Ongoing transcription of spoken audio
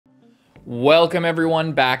Welcome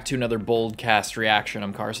everyone back to another BOLDcast reaction.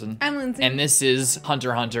 I'm Carson. I'm Lindsay. And this is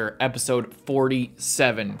Hunter x Hunter episode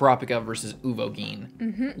 47, KURAPIKA versus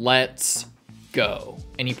UVOGIN. Let's go.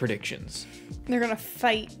 Any predictions? They're gonna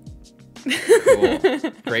fight. Cool.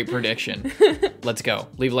 Great prediction. Let's go.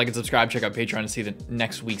 Leave a like and subscribe. Check out Patreon to see the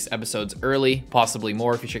next week's episodes early, possibly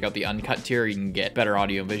more. If you check out the uncut tier, you can get better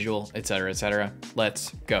audio and visual, etc., etc.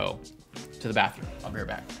 Let's go to the bathroom. I'll be right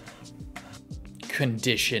back.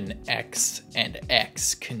 Condition X and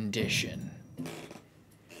X condition.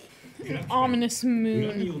 An ominous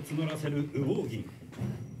moon.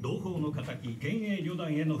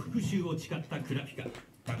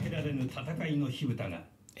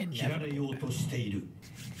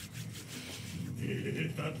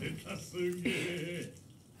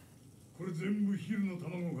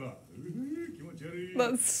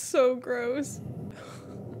 That's so gross.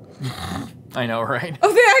 I know, right?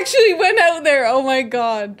 Oh, they actually went out there. Oh my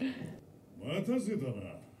god.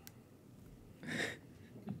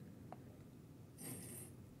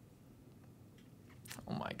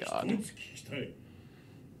 Oh my god.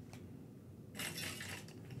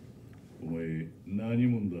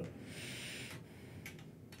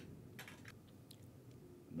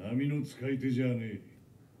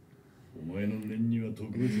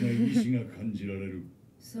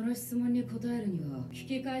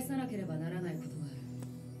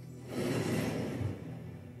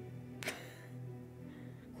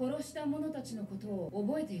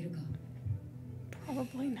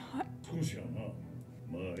 Probably not.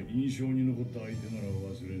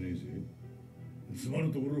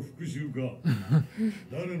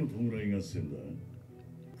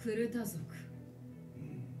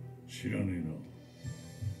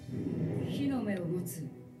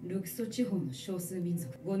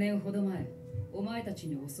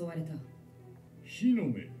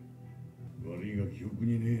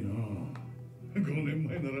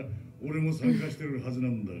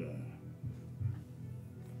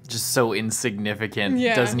 Just so insignificant.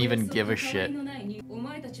 Yeah. Doesn't even give a shit.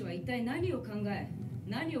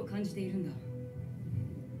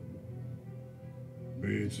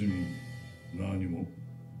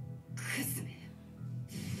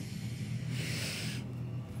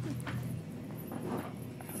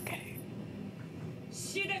 Okay.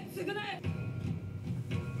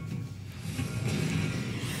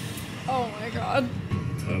 Oh my god.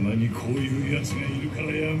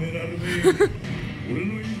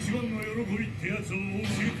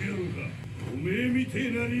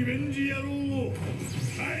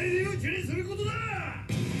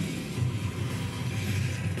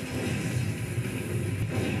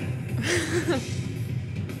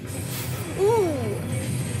 Ooh.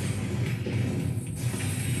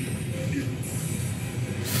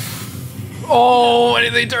 Oh, why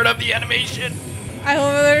did they turn up the animation? I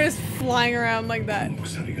love that they're just flying around like that.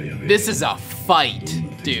 This is a fight,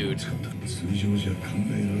 dude.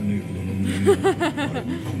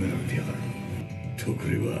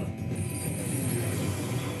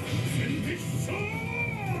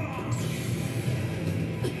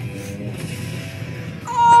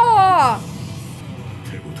 Oh!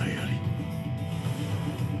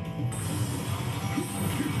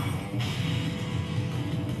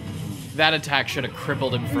 That attack should have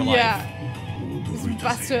crippled him for life. Yeah. Just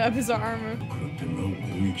busted up his arm.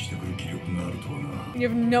 You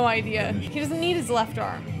have no idea. He doesn't need his left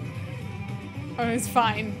arm. Oh, he's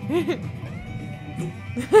fine.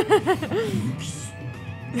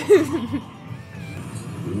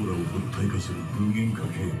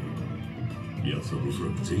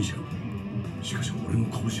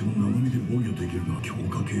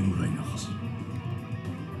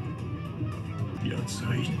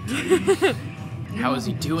 How is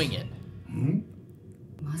he doing it?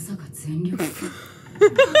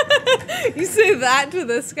 You say that to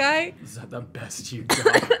this guy? Is that the best you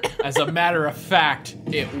got? As a matter of fact,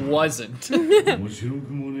 it wasn't. That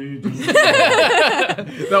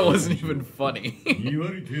wasn't even funny.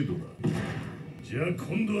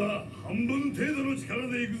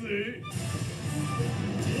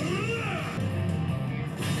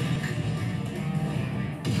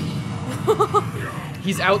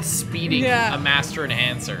 He's outspeeding a master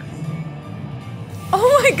enhancer.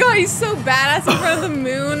 Oh my god, he's so badass in front of the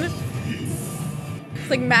moon. It's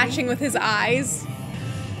like matching with his eyes.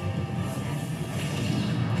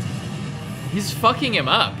 He's fucking him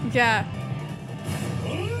up. Yeah.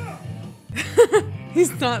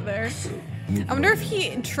 He's not there. I wonder if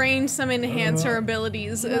he trained some enhancer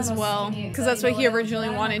abilities as well, because that's what he originally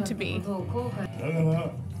wanted to be.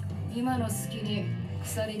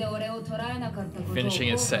 Finishing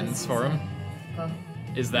his sentence for him.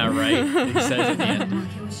 Is that right? He says at the end.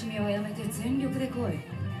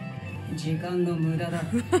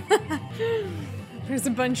 There's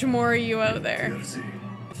a bunch more of you out there.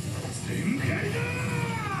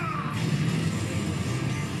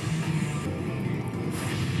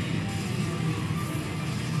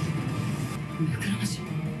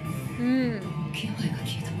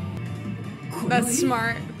 That's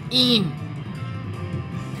smart.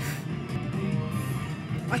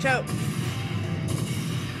 Watch out.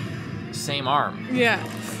 Same arm. Yeah.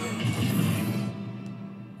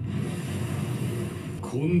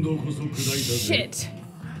 Shit.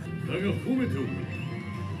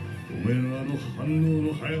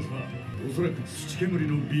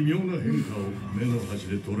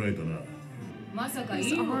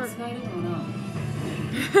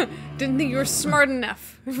 Didn't think you were smart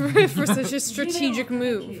enough for such a strategic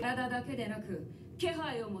move.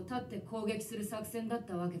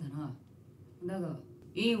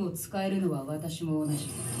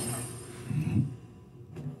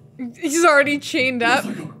 He's already chained up.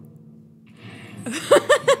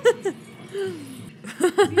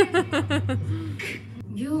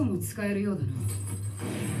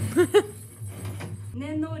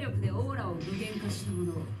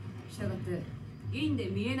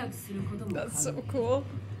 That's so cool.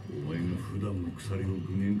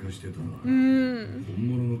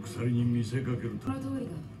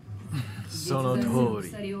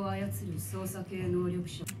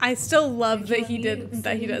 I still love that he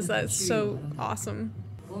does that. It's so awesome.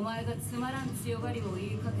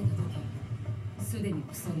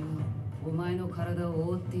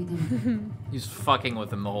 He's fucking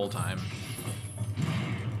with him the whole time.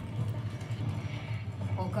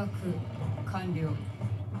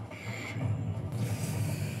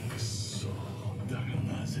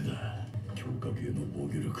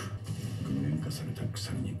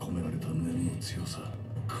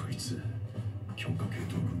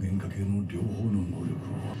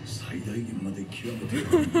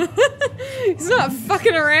 He's not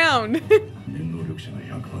fucking around.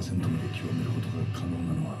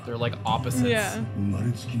 They're like opposites. Yeah.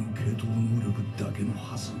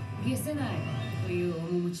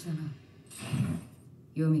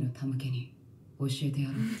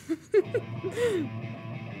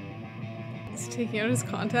 He's taking out his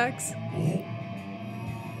contacts.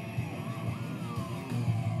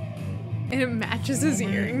 And it matches his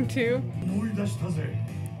earring too.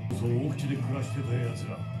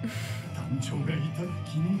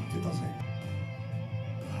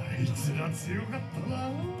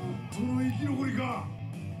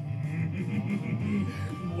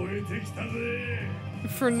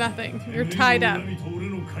 For nothing. You're tied up.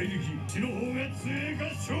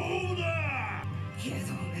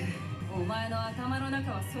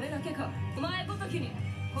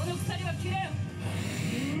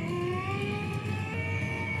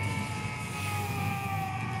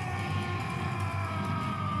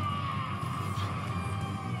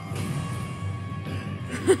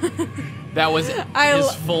 That was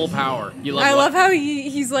his full power. I love how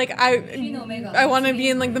he's like, I want to be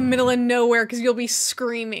in like the middle of nowhere because you'll be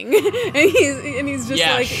screaming, and he's just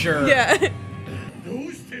like, sure. Yeah.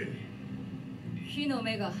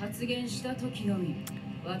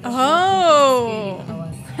 Oh.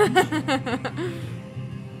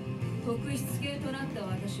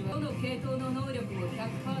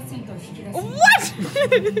 What?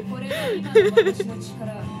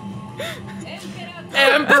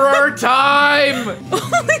 Emperor time!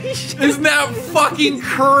 Holy shit. Isn't that fucking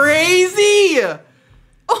crazy?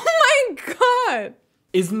 Oh my god.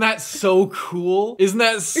 Isn't that so cool? Isn't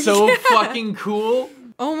that so fucking cool?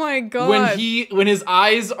 Oh my god. When his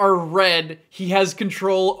eyes are red, he has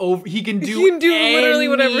control over. He can do literally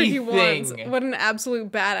whatever he wants. What an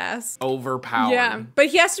absolute badass. Overpowered. Yeah, but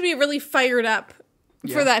he has to be really fired up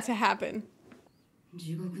for that to happen.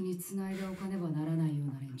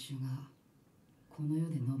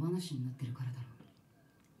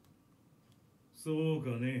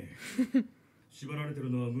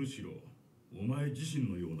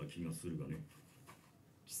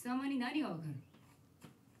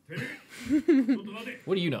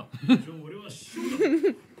 What do you know?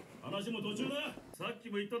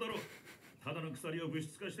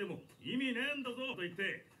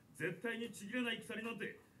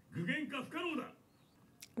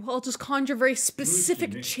 Well, I'll just conjure very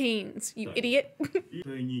specific chains, you idiot.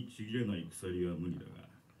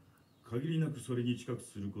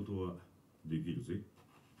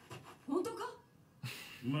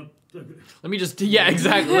 Let me just,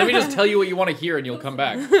 exactly. Let me just tell you what you want to hear and you'll come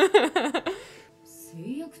back.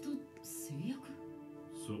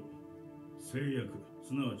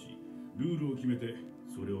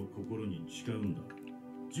 それを心に誓うんだ。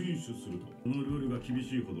遵守するとこのルールが厳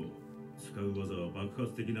しいほど使う技は爆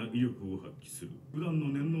発的な威力を発揮する。普段の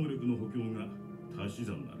念能力の補強が足し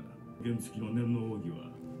算なら原付きの念能奥義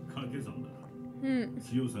は掛け算だ。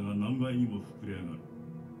強さが何倍にも膨れ上がる。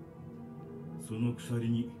その鎖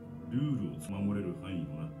にルールを守れる範囲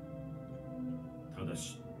のな。ただ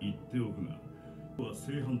し言っておくが、これは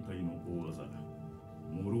正反対の大技、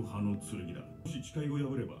諸刃の剣だ。もし誓いを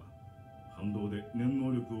破れば反動で念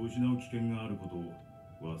能力を失う危険があることを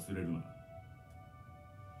忘れるな。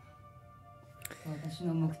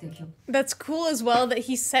That's cool as well that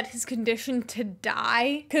he set his condition to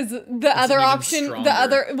die, because the other even option, stronger. the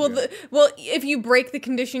other, well, if you break the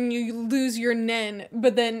condition, you lose your nen.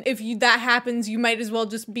 But then if that happens, you might as well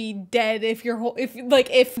just be dead. If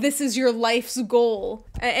if this is your life's goal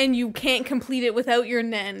and you can't complete it without your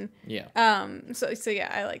nen. Yeah. So yeah,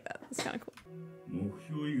 I like that. That's kind of cool. 目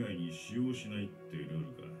標以外に使用しないってルー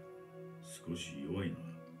ルが少し弱いな。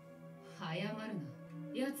早まるな。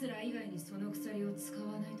奴ら以外にその鎖を使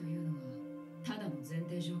わないというのはただの前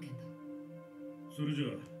提条件だ。それじゃあ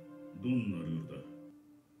どんなルールだ？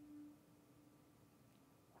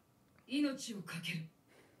命をかける。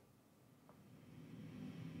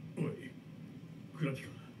おい、クラピカ、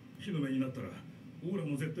火の目になったらオーラ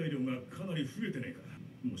の絶対量がかなり増えてねえか。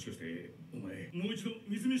もしかしてお前もう一度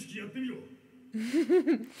水見式やってみろ。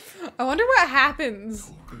I wonder what happens.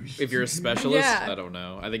 If you're a specialist, Yeah. I don't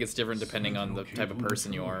know. I think it's different depending on the type of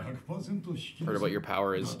person you are, or what your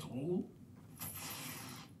power is.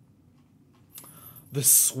 The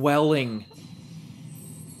swelling.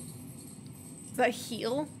 Does that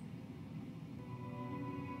heal?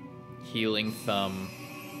 Healing thumb.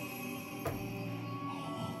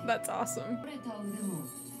 That's awesome. 折れた腕も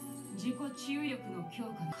自己治癒力の強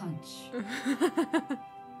化の感知。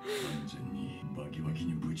完全にバキバキ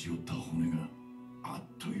にぶち折った骨があっ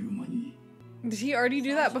という間に。 Did he already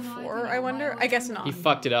do that before? I wonder. I guess not. He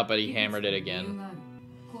fucked it up, but he hammered it again.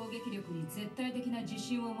 攻撃力に絶対的な自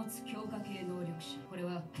信を持つ強化系能力者。これ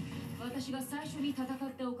は私が最初に戦っ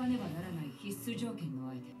ておかねばならない必須条件の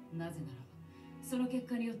相手。なぜならばその結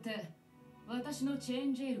果によって私のチェー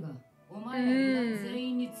ンジェイルがお前ら全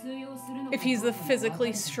員に通用するのか。 If he's the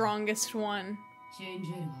physically strongest one. チェーンジ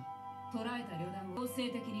ェイルが捉えた旅団を強制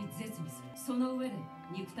的に絶にする。その上で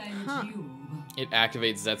肉体の自由を奪う。It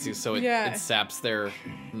activates Zetsu, so it saps their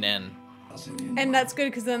nen. And that's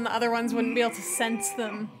good because then the other ones wouldn't be able to sense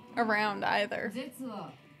them around either. 絶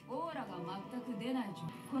はオーラが全く出ない状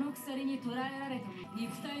態。この鎖に捉えられた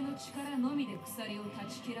肉体の力のみで鎖を断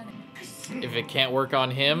ち切らない。 If it can't work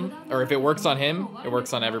on him, or if it works on him, it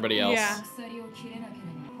works on everybody else. Yeah. 鎖を切れなけれ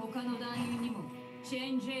ば他の団員にもチェ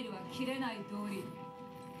ーンジェイルは切れない通り。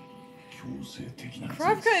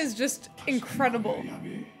 Kurapika is just incredible.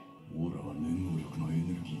 オーラは念能力のエ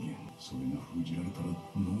ネルギー源。それが封じられたら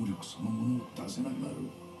能力そのものを出せなくなる。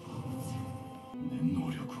念能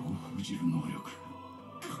力を封じる能力。こ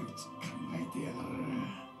いつ考えてやがる。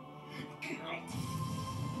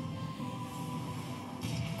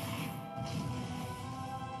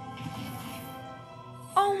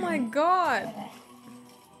Oh my god.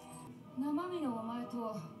 生身のお前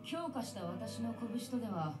と強化した私の拳とで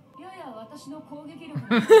はやや私の攻撃力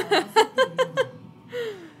が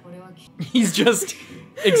He's just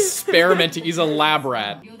experimenting. He's a lab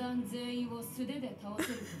rat.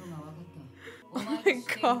 Oh my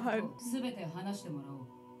god. 全て話してもらおう。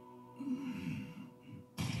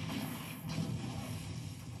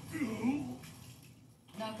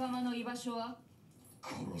仲間の居場所は？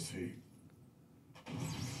殺せ。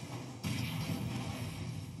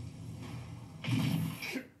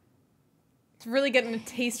He's really getting a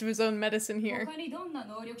taste of his own medicine here. 他にどんな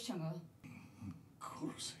能力者が？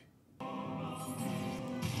殺せ。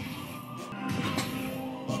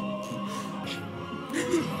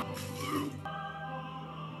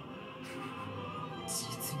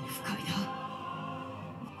実に不快だ。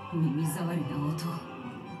耳障りな音。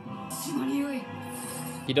血の匂い。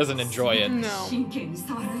 He doesn't enjoy it. No. 神経に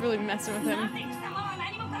触る。 It's really messing with な him. んで貴様は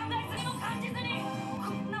何も考えずにも感じずに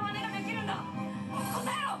こんな真似ができるんだ。答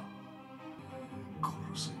えろ。殺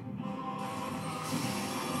せ。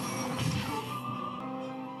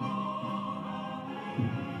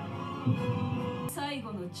最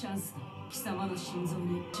後のチャンスだ。貴様の心臓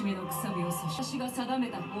に締めのくさびを刺し、私が定め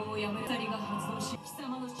た棒をやめ、鎖が発動し、貴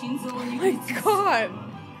様の心臓を Oh 握 my りつぶす。 god.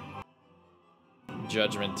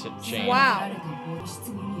 Judgment chain. Wow.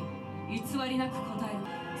 質問に偽りなく答える。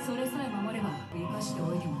それさえ守れば生かして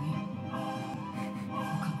おいてもいい。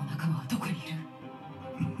他の仲間はどこにいる？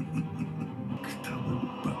くたば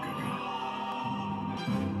バカが。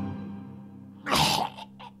 Oh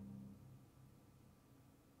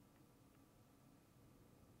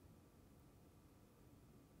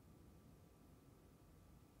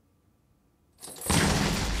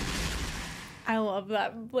I love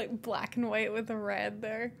that, like, black and white with the red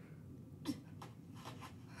there.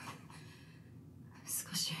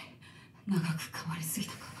 少し長く変わりすぎ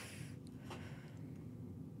たか。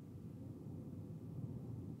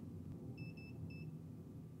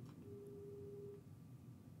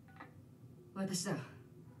私だ。ク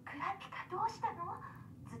ラピカどうしたの？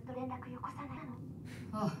ずっと連絡よこさないの。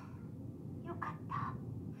ああ。よかった。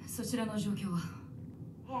そちらの状況は？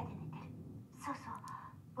部屋で寝てる。そうそう。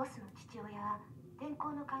ボスの父親は天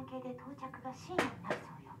候の関係で到着が深夜になる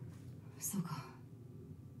そうよ。そうか。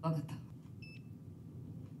わかった。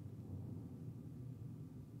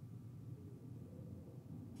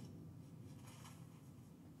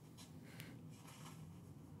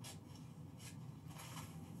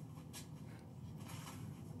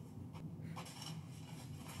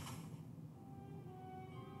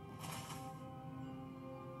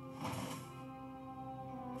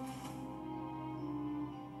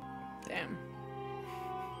Damn.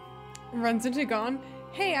 Runs into Gon.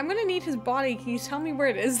 Hey, I'm gonna need his body. Can you tell me where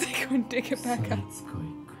it is? They go and dig it back up.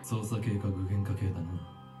 操作系か具現化系だな。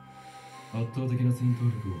圧倒的な戦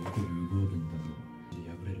闘力を誇るウボーギンだが、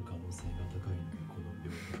破れる可能性が高いのがこの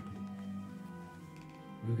病気アプ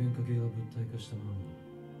リ。具現化系は物体化したものに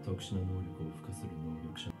特殊な能力を付加する能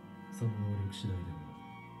力者。その能力次第では、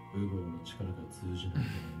ウボーの力が通じな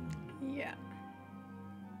い場合がある。Yeah.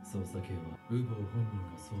 操作系はウボー本人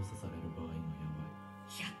が操作される場合がやばい。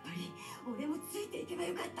やっぱり俺もついていけば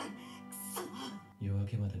よかった。くそ。夜明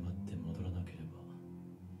けまで待って戻らなければ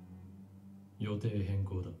予定変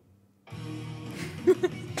更だ。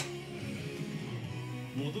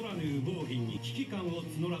戻らぬウボーギンに危機感を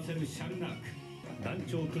募らせるシャルナーク。団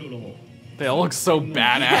長クロロも They all look so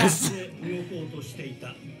badass. 動こうとしてい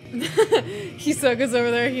た。Hisoka's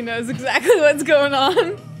over there. He knows exactly what's going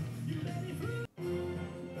on.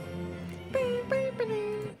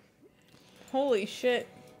 Holy shit.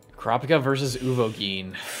 Kurapika versus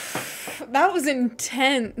UVOGIN. That was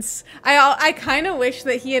intense. I kind of wish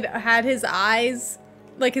that he had his eyes,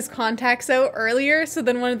 like his contacts out earlier, so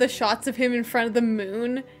then one of the shots of him in front of the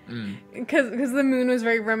moon, because the moon was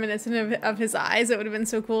very reminiscent of his eyes. It would have been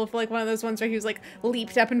so cool if like one of those ones where he was like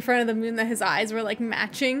leaped up in front of the moon that his eyes were like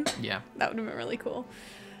matching. Yeah. That would have been really cool.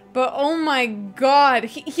 But oh my god,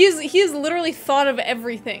 he has literally thought of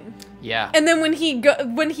everything. Yeah. And then when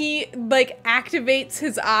he like activates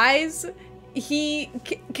his eyes, he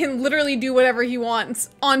can literally do whatever he wants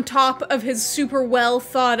on top of his super well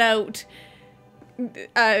thought out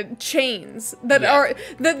chains that are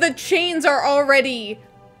the chains are already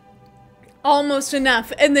almost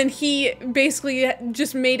enough, and then he basically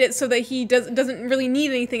just made it so that he doesn't really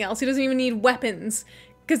need anything else. He doesn't even need weapons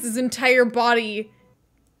because his entire body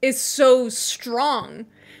is so strong.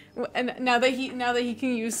 And now that he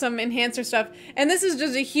can use some enhancer stuff, and this is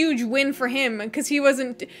just a huge win for him because he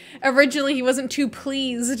wasn't too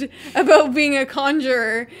pleased about being a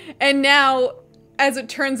conjurer, and now, as it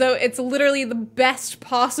turns out, it's literally the best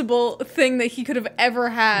possible thing that he could have ever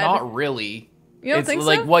had. Not really. You don't It's think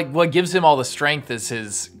like so? what gives him all the strength is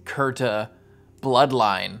his Kurta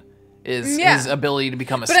bloodline. Is his ability to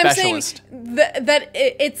become a specialist. I'm saying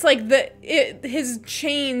it's like his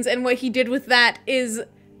chains and what he did with that is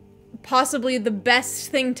possibly the best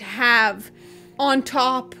thing to have on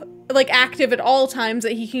top, like active at all times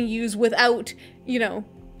that he can use without,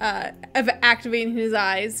 of activating his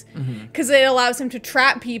eyes, because it allows him to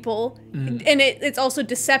trap people, and it's also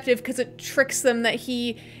deceptive because it tricks them that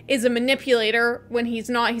he is a manipulator when he's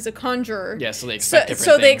not. He's a conjurer. Yeah, so they expect different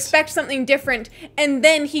so they things. expect something different, and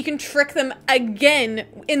then he can trick them again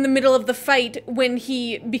in the middle of the fight when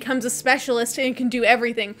he becomes a specialist and can do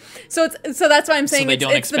everything. So that's why I'm saying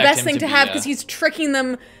it's the best thing to have, because he's tricking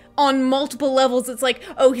them on multiple levels. It's like,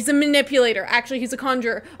 oh, he's a manipulator. Actually, he's a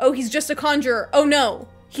conjurer. Oh, he's just a conjurer. Oh no,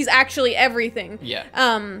 he's actually everything. Yeah.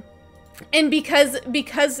 And because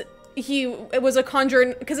he was a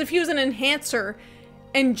conjurer, because if he was an enhancer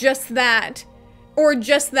and just that,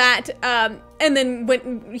 and then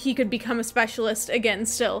when he could become a specialist again,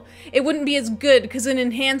 still, it wouldn't be as good, because an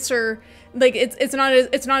enhancer, like, it's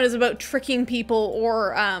not as about tricking people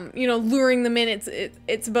or luring them in.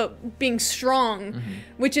 It's about being strong,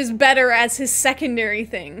 which is better as his secondary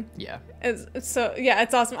thing. Yeah. So yeah,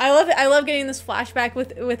 it's awesome. I love getting this flashback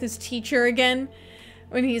with his teacher again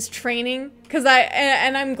when he's training, because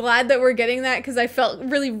I'm glad that we're getting that, because I felt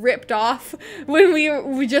really ripped off when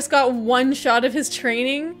we just got one shot of his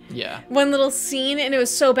training. Yeah. One little scene, and it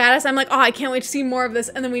was so badass. I'm like, oh, I can't wait to see more of this,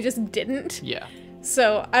 and then we just didn't. Yeah.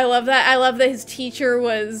 So I love that. I love that his teacher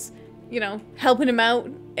was, helping him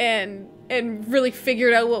out and really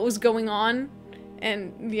figured out what was going on.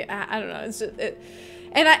 And yeah, I don't know. It's just,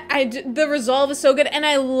 And the resolve is so good, and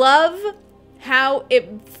I love how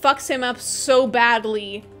it fucks him up so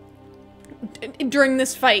badly during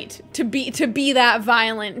this fight to be that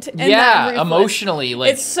violent and that ruthless. Emotionally,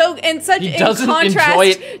 like it's so and such he in doesn't contrast enjoy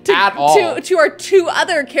it at all. to our two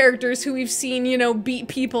other characters who we've seen, you know, beat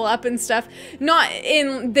people up and stuff, not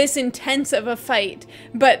in this intense of a fight,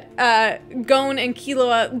 but Gon and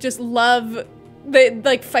Killua just love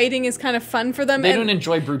like fighting is kind of fun for them. They don't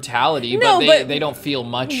enjoy brutality, No, but they don't feel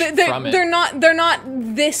much from it. They're not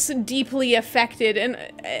this deeply affected,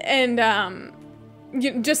 and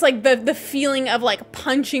just like the feeling of like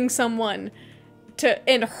punching someone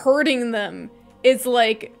and hurting them is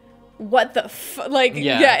like, what the like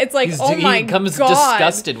it's like, oh my god, he becomes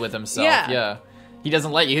disgusted with himself. Yeah. He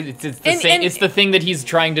doesn't let you. It's the same. It's the thing that he's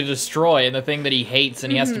trying to destroy, and the thing that he hates,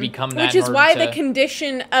 and he has to become that. Which is why the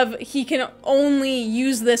condition of he can only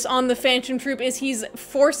use this on the Phantom Troop is he's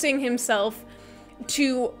forcing himself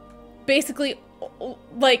to basically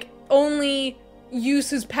like only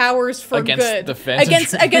use his powers for against good the Phantom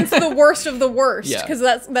Troop. against the worst of the worst, Yeah. because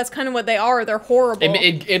that's kind of what they are. They're horrible.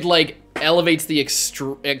 It like elevates the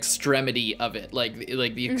extremity of it, like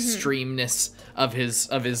the extremeness of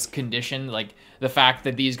his condition, like the fact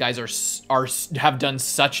that these guys have done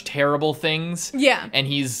such terrible things. Yeah. And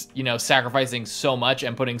he's, you know, sacrificing so much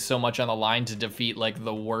and putting so much on the line to defeat like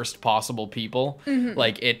the worst possible people.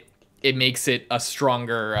 Like it makes it a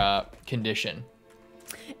stronger condition.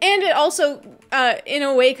 And it also, in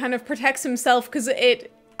a way, kind of protects himself because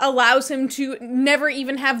it allows him to never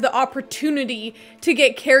even have the opportunity to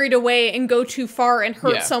get carried away and go too far and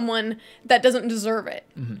hurt someone that doesn't deserve it.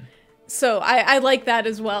 So I like that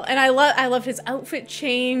as well. And I love his outfit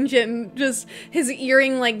change, and just his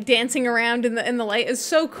earring like dancing around in the light is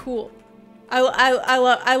so cool. I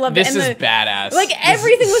love this it. This is badass. Like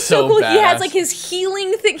everything was so cool. Badass. He has like his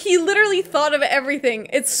healing thing. He literally thought of everything.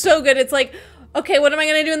 It's so good. It's like, okay, what am I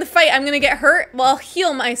gonna do in the fight? I'm gonna get hurt? Well, I'll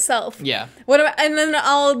heal myself. Yeah. And then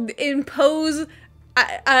I'll impose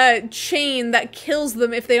a chain that kills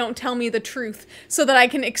them if they don't tell me the truth, so that I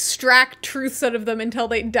can extract truths out of them until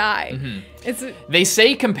they die. They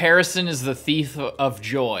say comparison is the thief of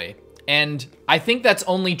joy. And I think that's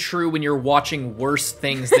only true when you're watching worse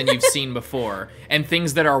things than you've seen before, and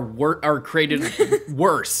things that are created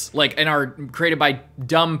worse, like, and are created by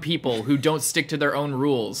dumb people who don't stick to their own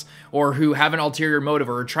rules, or who have an ulterior motive,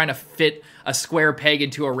 or are trying to fit a square peg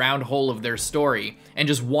into a round hole of their story and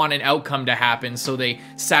just want an outcome to happen, so they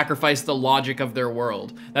sacrifice the logic of their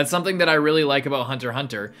world. That's something that I really like about Hunter x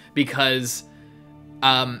Hunter, because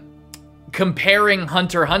comparing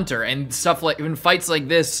Hunter x Hunter and stuff like, in fights like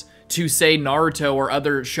this, to say Naruto or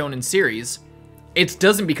other shonen series, it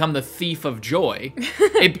doesn't become the thief of joy.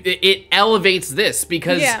 it elevates this,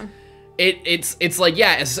 because it's like,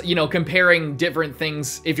 you know, comparing different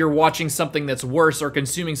things. If you're watching something that's worse or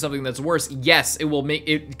consuming something that's worse, yes,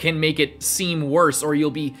 it can make it seem worse, or you'll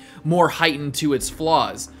be more heightened to its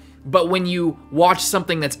flaws. But when you watch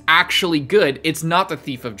something that's actually good, it's not the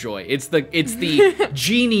thief of joy. It's the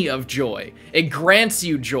genie of joy. It grants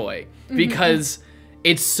you joy, because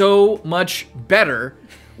it's so much better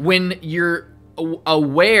when you're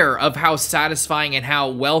aware of how satisfying and how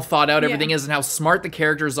well thought out everything is, and how smart the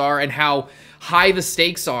characters are, and how high the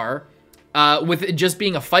stakes are, with it just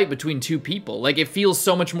being a fight between two people. Like, it feels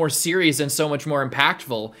so much more serious and so much more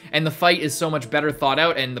impactful, and the fight is so much better thought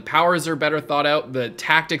out, and the powers are better thought out, the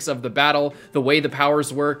tactics of the battle, the way the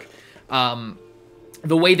powers work,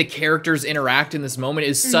 the way the characters interact in this moment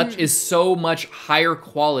is so much higher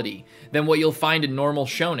quality than what you'll find in normal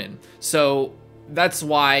shonen. So that's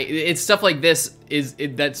why it's stuff like this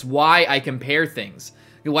that's why I compare things.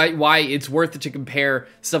 Why it's worth it to compare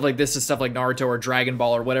stuff like this to stuff like Naruto or Dragon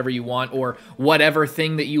Ball or whatever you want, or whatever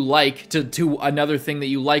thing that you like to another thing that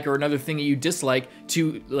you like, or another thing that you dislike,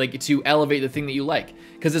 to elevate the thing that you like.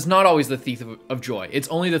 Because it's not always the thief of joy. It's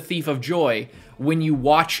only the thief of joy when you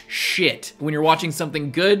watch shit. When you're watching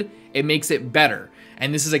something good, it makes it better.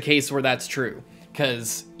 And this is a case where that's true.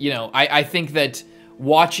 Because, you know, I think that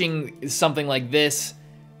watching something like this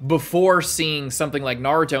before seeing something like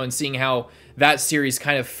Naruto, and seeing how that series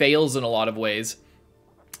kind of fails in a lot of ways,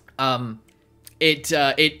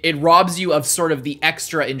 it robs you of sort of the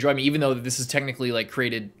extra enjoyment, even though this is technically like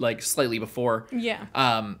created like slightly before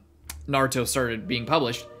Naruto started being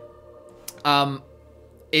published.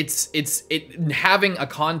 It's having a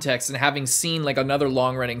context, and having seen like another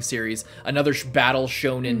long-running series, another battle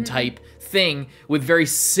shonen type thing with very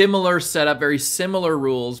similar setup, very similar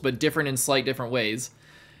rules, but different in slight different ways.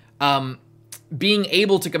 Being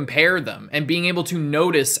able to compare them and being able to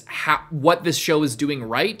notice what this show is doing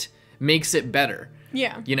right makes it better.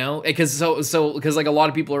 Yeah. You know, because because like a lot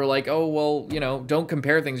of people are like, oh well, you know, don't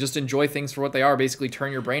compare things, just enjoy things for what they are. Basically,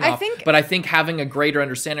 turn your brain off. But I think having a greater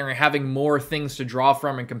understanding or having more things to draw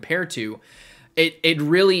from and compare to, it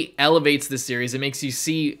really elevates the series. It makes you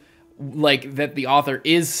see like that the author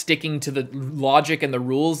is sticking to the logic and the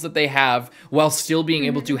rules that they have while still being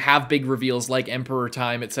able to have big reveals like Emperor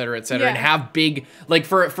Time, etc., etc., and have big, like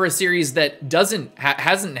for a series that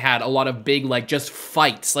hasn't had a lot of big like just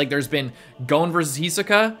fights. Like there's been Gon versus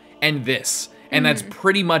Hisoka and this, and that's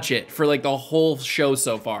pretty much it for like the whole show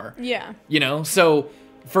so far. Yeah. You know, so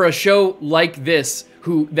for a show like this,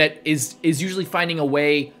 that is usually finding a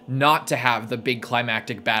way not to have the big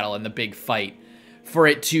climactic battle and the big fight, for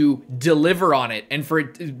it to deliver on it and for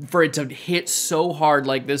it to hit so hard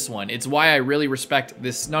like this one. It's why I really respect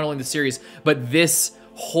this, not only the series, but this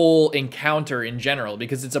whole encounter in general,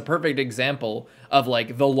 because it's a perfect example of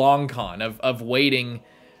like the long con of waiting,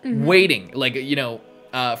 like, you know,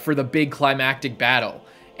 for the big climactic battle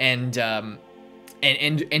and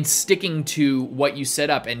sticking to what you set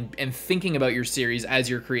up and thinking about your series as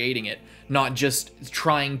you're creating it, not just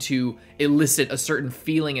trying to elicit a certain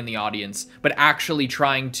feeling in the audience, but actually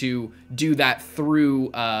trying to do that through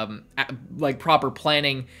like proper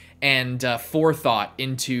planning and forethought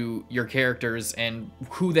into your characters and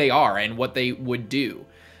who they are and what they would do.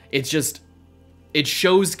 It's just, it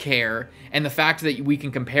shows care, and the fact that we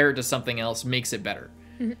can compare it to something else makes it better.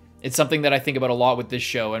 It's something that I think about a lot with this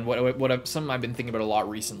show, and something I've been thinking about a lot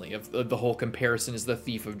recently, of the whole comparison is the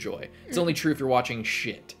thief of joy. It's only true if you're watching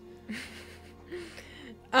shit.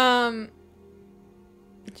 Sorry,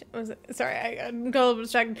 I got a little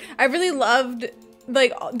distracted. I really loved,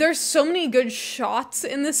 like, there's so many good shots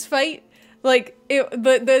in this fight. Like,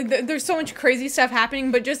 there's so much crazy stuff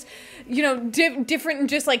happening, but just, you know, different,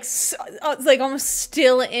 just like almost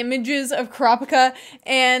still images of Kurapika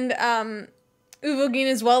and UVOGIN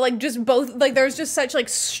as well, like just both, like there's just such like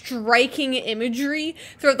striking imagery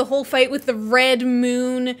throughout the whole fight with the red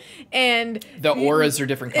moon and the auras are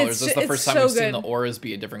different colors. That's the first time we've seen the auras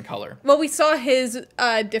be a different color. Well, we saw his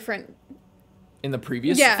different in the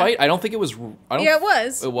previous fight. I don't think it was. Yeah, it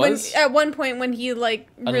was. It was at one point when he like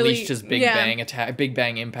really unleashed his big bang attack, big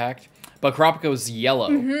bang impact. But Kurapika was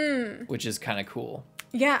yellow, which is kind of cool.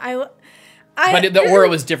 Yeah, but the aura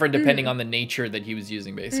was different depending on the nature that he was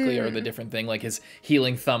using, basically, or the different thing. Like his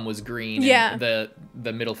healing thumb was green, and the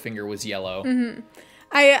middle finger was yellow.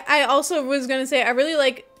 I also was gonna say I really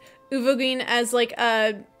like UVOGIN as like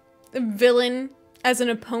a villain, as an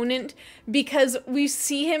opponent, because we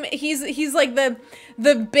see him. He's like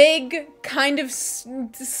the big kind of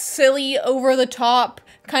silly, over the top,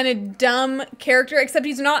 kind of dumb character. Except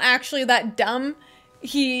he's not actually that dumb.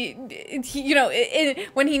 He you know,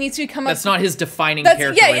 when he needs to come up. That's not his defining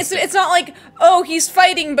characteristic. Yeah, it's not like, oh, he's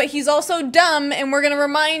fighting, but he's also dumb, and we're gonna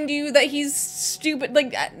remind you that he's stupid.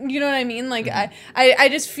 Like, you know what I mean? Like, I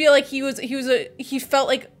just feel like he felt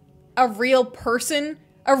like a real person,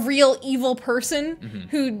 a real evil person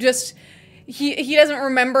who just. He doesn't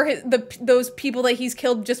remember those people that he's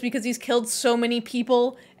killed just because he's killed so many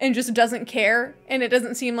people and just doesn't care. And it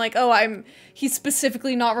doesn't seem like, oh, he's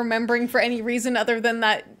specifically not remembering for any reason other than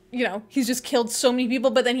that, you know, he's just killed so many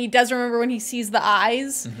people. But then he does remember when he sees the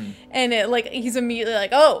eyes and it like, he's immediately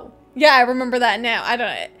like, oh, yeah, I remember that now. I don't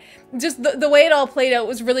know. Just the way it all played out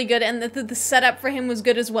was really good. And the setup for him was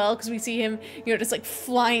good as well. Cause we see him, you know, just like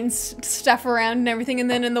flying stuff around and everything.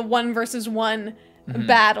 And then in the 1v1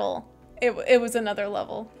 battle, it was another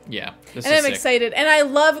level. Yeah. And I'm excited. And I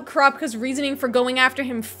love Kurapika's reasoning for going after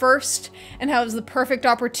him first and how it was the perfect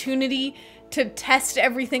opportunity to test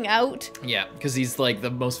everything out. Yeah, because he's like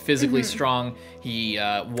the most physically strong. He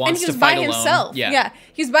wants to fight alone. And he was by himself. Yeah,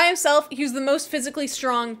 he's by himself. He's the most physically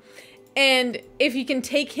strong. And if he can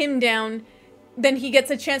take him down, then he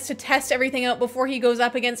gets a chance to test everything out before he goes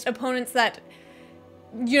up against opponents that,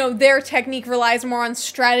 you know, their technique relies more on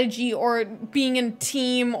strategy or being in a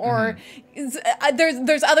team or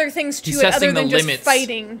there's other things to it other than just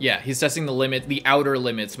fighting. Yeah, he's testing the outer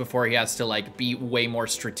limits before he has to like be way more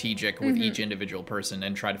strategic with each individual person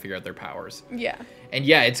and try to figure out their powers. Yeah. And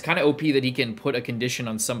yeah, it's kind of OP that he can put a condition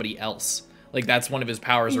on somebody else. Like that's one of his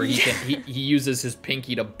powers where he uses his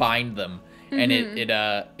pinky to bind them and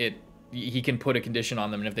he can put a condition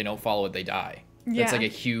on them, and if they don't follow it, they die. Yeah. That's like a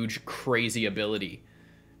huge crazy ability.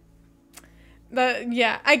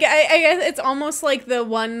 I guess it's almost like the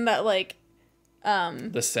one that like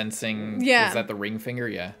the sensing, is that the ring finger?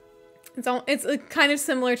 Yeah, it's kind of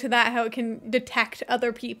similar to that, how it can detect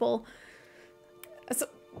other people. It's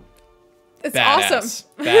badass. Awesome.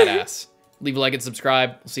 Badass. Leave a like and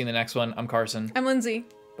subscribe. We'll see you in the next one. I'm Carson. I'm Lindsay.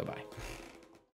 Bye-bye.